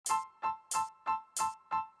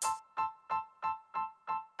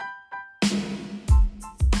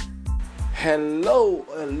Hello,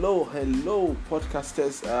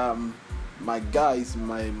 podcasters. My guys,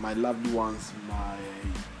 my lovely ones, my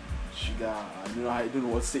sugar. I don't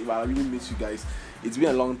know what to say, but I really miss you guys. It's been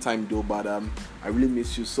a long time though, but I really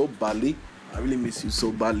miss you so badly.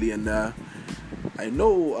 And I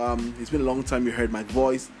know it's been a long time you heard my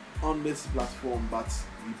voice on this platform, but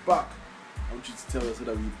we back. I want you to tell us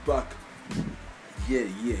that we back.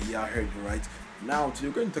 Yeah, I heard you right. Now today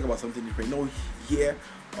we're going to talk about something different. Here,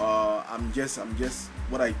 I'm just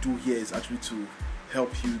what I do here is actually to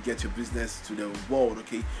help you get your business to the world,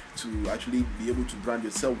 okay? To actually be able to brand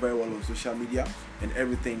yourself very well on social media and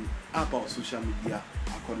everything about social media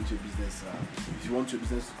according to your business. If you want your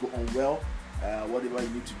business to go on well, whatever you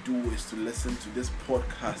need to do is to listen to this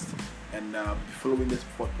podcast and be following this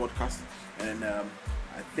podcast, and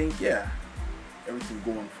I think everything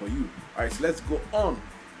go on for you. All right, so let's go on.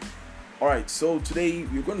 All right, so today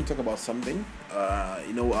we're going to talk about something.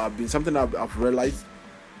 I've realized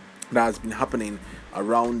that has been happening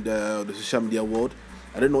around the social media world.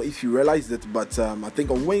 I don't know if you realized it, but I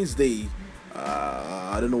think on Wednesday,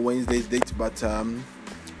 I don't know Wednesday's date, but on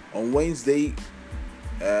Wednesday,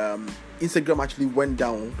 Instagram actually went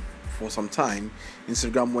down for some time. And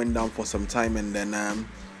then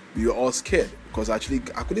we were all scared because actually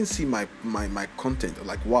I couldn't see my content. I'm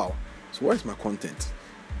like, wow, so where's my content?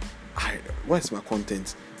 Where's my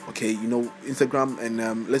content? Okay, Instagram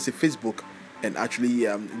and let's say Facebook and actually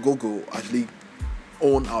Google actually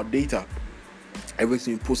own our data.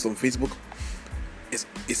 Everything you post on Facebook is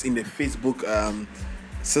in the Facebook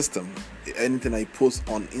system. Anything I post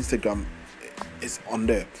on Instagram is on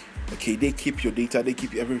there. Okay, they keep your data, they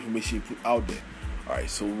keep every information you put out there. Alright,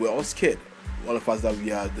 so we're all scared. All of us that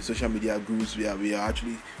we are the social media gurus, we're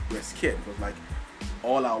scared because like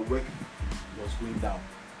all our work was going down.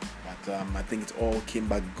 But I think it all came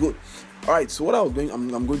back good. Alright, so what I'm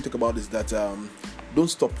going to talk about is that don't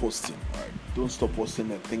stop posting. Alright, don't stop posting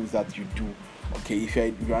the things that you do. Okay, if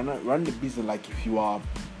you're not running the business, like if you are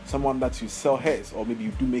someone that you sell hairs, or maybe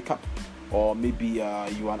you do makeup, or maybe you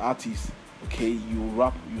are an artist. Okay, you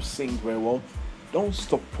rap, you sing very well. Don't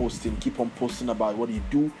stop posting. Keep on posting about what you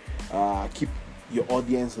do. Keep your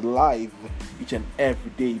audience live each and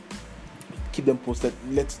every day. Keep them posted.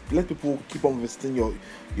 Let people keep on visiting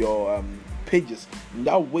your pages. In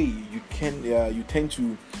that way, you tend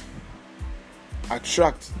to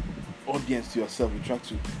attract audience to yourself.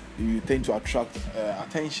 You tend to attract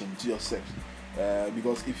attention to yourself.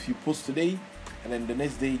 Because if you post today and then the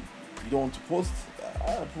next day you don't want to post,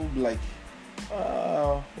 people will be like,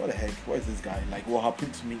 what the heck? What is this guy? Like, what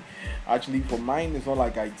happened to me? Actually, for mine, it's not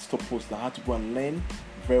like I stopped posting. I had to go and learn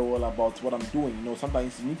very well about what I'm doing.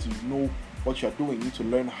 Sometimes you need to know what you're doing. You need to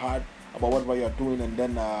learn hard about whatever you're doing, and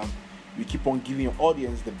then you keep on giving your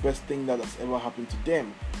audience the best thing that has ever happened to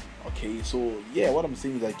them. Okay, so what I'm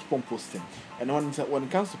saying is I keep on posting. And when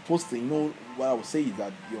it comes to posting, what I would say is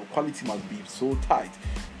that your quality must be so tight.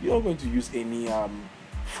 You're not going to use any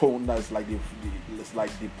phone that's like they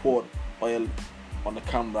poured oil on the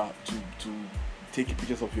camera to take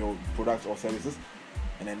pictures of your products or services.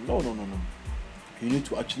 And then no, you need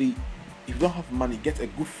to actually, if you don't have money, get a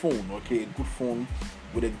good phone. Okay, a good phone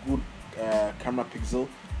with a good camera pixel,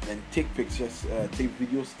 and then take pictures, take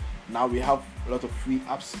videos. Now we have a lot of free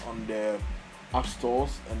apps on the app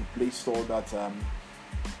stores and Play Store that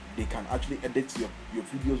they can actually edit your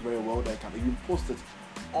videos very well. They can even post it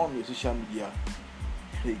on your social media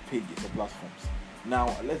pages or platforms.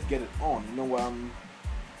 Now let's get it on.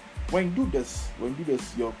 When you do this,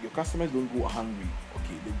 your customers don't go hungry.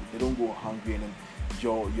 Okay, they don't go hungry, and then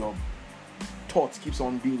your thoughts keeps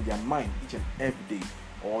on being in their mind each and every day,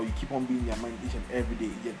 or you keep on being in their mind each and every day,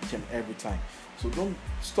 each and every time. So don't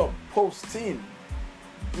stop posting.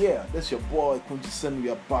 That's your boy Kunti. We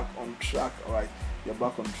are back on track. Alright, you're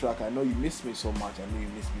back on track. I know you miss me so much.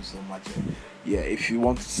 If you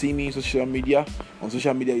want to see me on social media, it's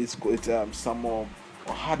Samo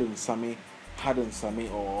or Haddon Sami,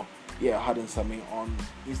 or Haddon Sami on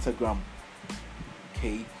Instagram.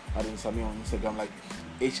 Okay, Haddon Sami on Instagram, like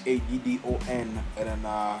HADDON and then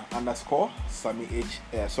underscore Sami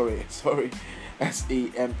SAMMY.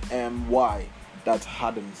 That's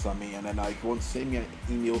Haddon Sami. And then if you want to send me an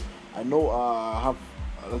email, I know I have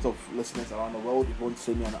a lot of listeners around the world. If you want to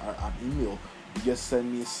send me an email, you just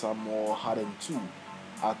send me some more Haddon2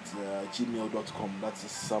 at gmail.com.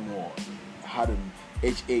 That's some more Haddon,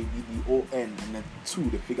 HADDON, and then 2,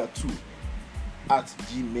 the figure 2, at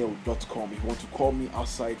gmail.com. If you want to call me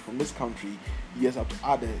outside from this country, you just have to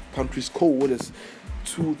add the country's code. Is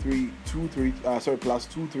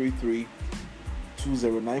 +233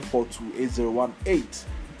 209428018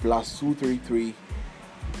 +233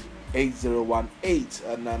 8018.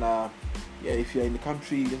 And then yeah, if you're in the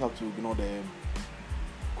country, you just have to ignore the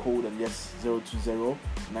code and yes,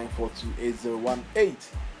 020-942-8018.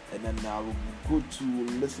 And then we'll be good to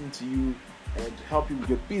listen to you and to help you with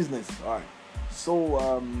your business. Alright. So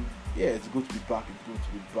yeah, it's good to be back. It's good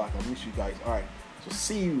to be back. I miss you guys. Alright. So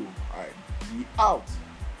see you. Alright. Be out.